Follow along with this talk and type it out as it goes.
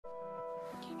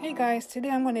Hey guys,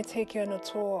 today I'm going to take you on a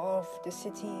tour of the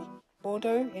city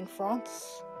Bordeaux in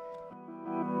France.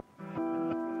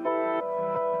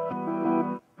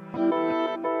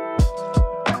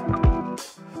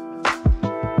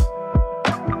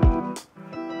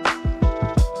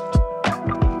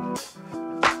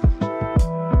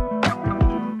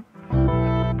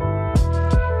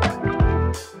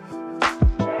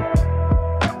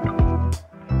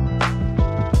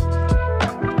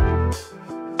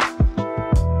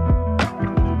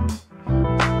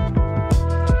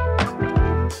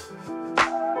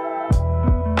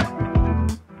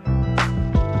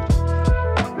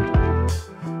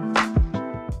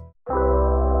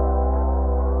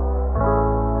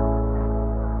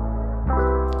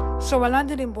 So I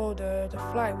landed in Bordeaux. The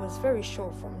flight was very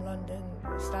short from London,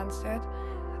 Stansted.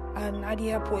 And at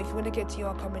the airport, if you want to get to your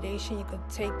accommodation, you could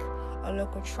take a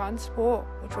local transport,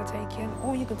 which we're taking,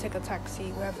 or you can take a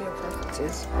taxi, wherever your preference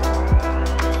is.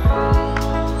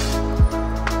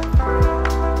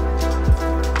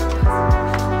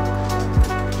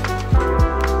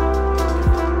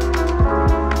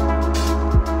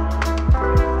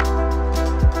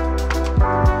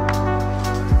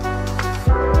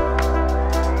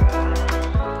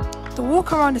 The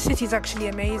walk around the city is actually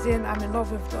amazing. I'm in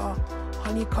love with the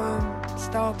honeycomb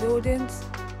style buildings.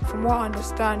 From what I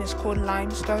understand, it's called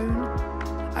limestone,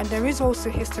 and there is also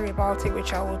history about it,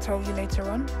 which I will tell you later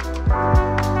on.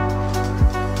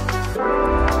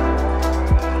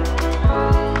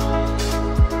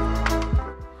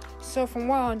 So from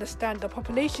what I understand, the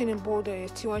population in Bordeaux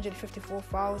is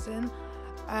 254,000,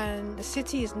 and the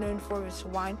city is known for its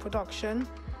wine production.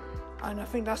 And I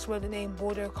think that's where the name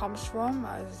Bordeaux comes from,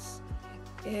 as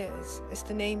it's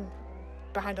the name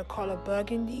behind the colour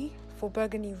burgundy, for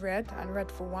burgundy red and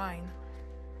red for wine.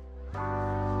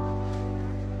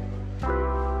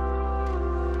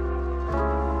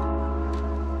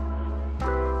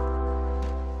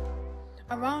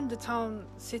 Around the town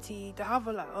city, they have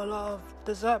a lot of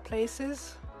dessert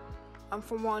places. And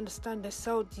from what I understand, they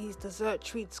sell these dessert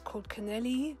treats called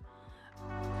cannelli.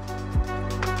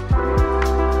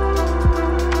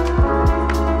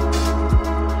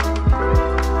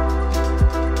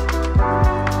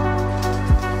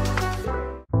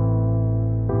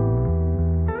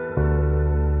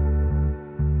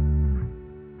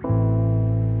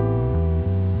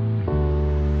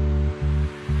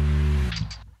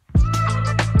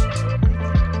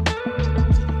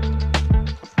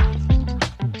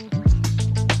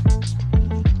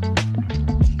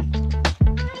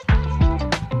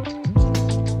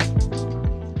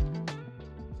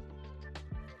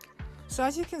 So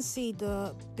as you can see,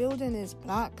 the building is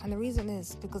black, and the reason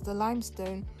is because the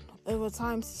limestone over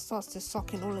time starts to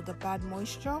suck in all of the bad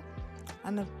moisture,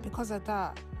 and because of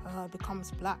that it becomes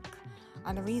black.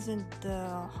 And the reason the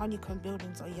honeycomb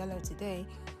buildings are yellow today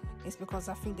is because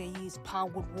I think they use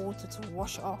powdered water to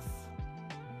wash off.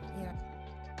 Yeah.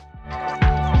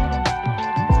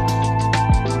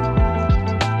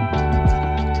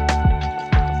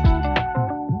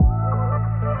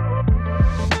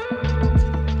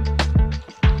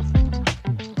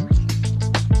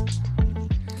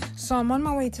 So I'm on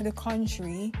my way to the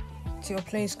country, to a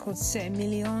place called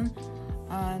Saint-Emilion,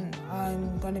 and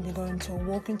I'm going to be going to a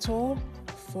walking tour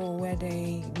for where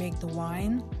they make the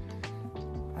wine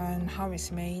and how it's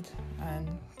made and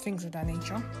things of that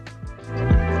nature.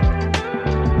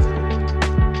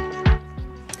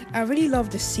 I really love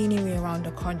the scenery around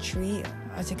the country.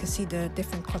 As you can see, the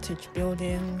different cottage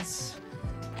buildings,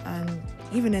 and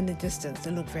even in the distance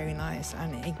they look very nice,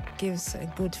 and it gives a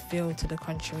good feel to the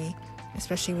country,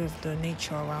 especially with the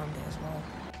nature around it as well.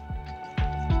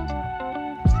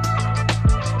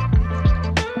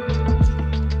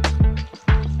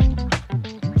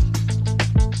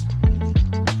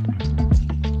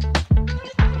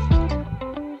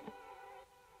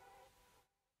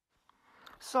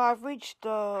 So I've reached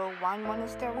the wine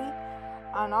monastery,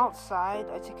 and outside,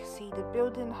 as you can see, the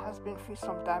building has been through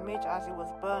some damage as it was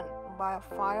burnt by a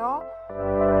fire.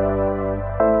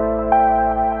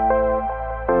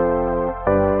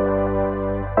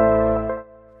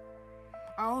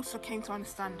 I also came to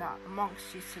understand that monks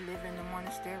used to live in the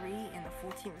monastery in the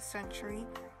 14th century,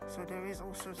 so there is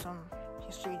also some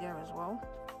history there as well.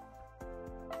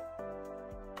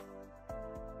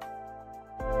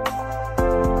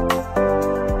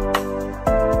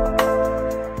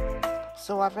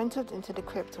 So I've entered into the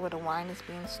crypt where the wine is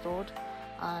being stored,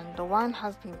 and the wine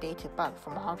has been dated back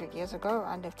from 100 years ago,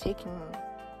 and they've taken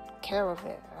care of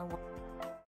it.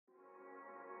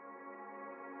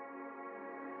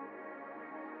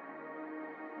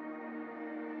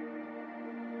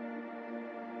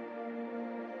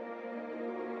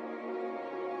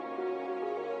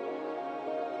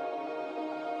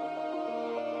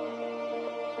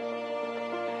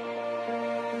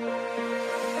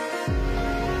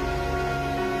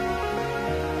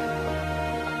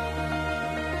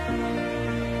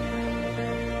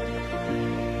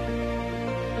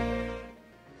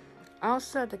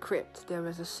 outside the crypt, there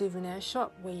is a souvenir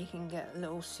shop where you can get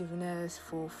little souvenirs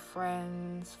for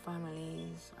friends,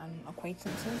 families, and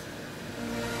acquaintances.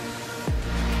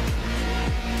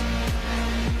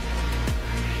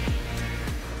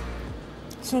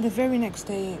 So the very next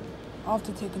day,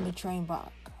 after taking the train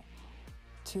back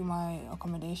to my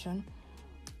accommodation,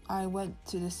 I went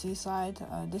to the seaside.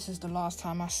 This is the last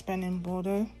time I spent in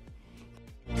Bordeaux.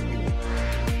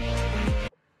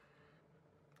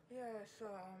 Yeah, so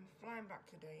I'm flying back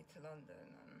today to London,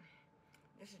 and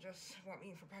this is just what I'm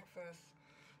eating for breakfast.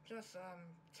 Just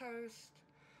toast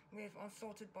with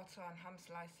unsalted butter and ham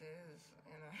slices,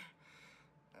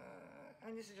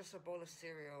 and this is just a bowl of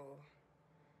cereal.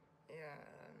 Yeah,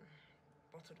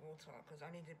 bottled water, because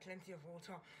I needed plenty of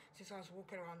water since I was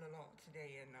walking around a lot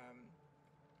today in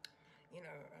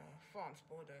France,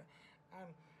 Bordeaux.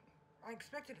 I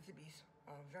expected it to be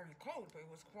very cold, but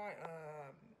it was quite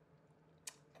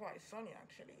sunny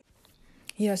actually.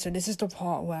 Yeah, so this is the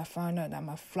part where I found out that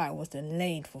my flight was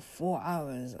delayed for 4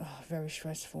 hours. Very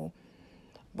stressful.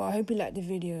 But I hope you liked the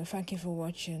video. Thank you for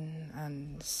watching,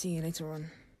 and see you later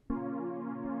on.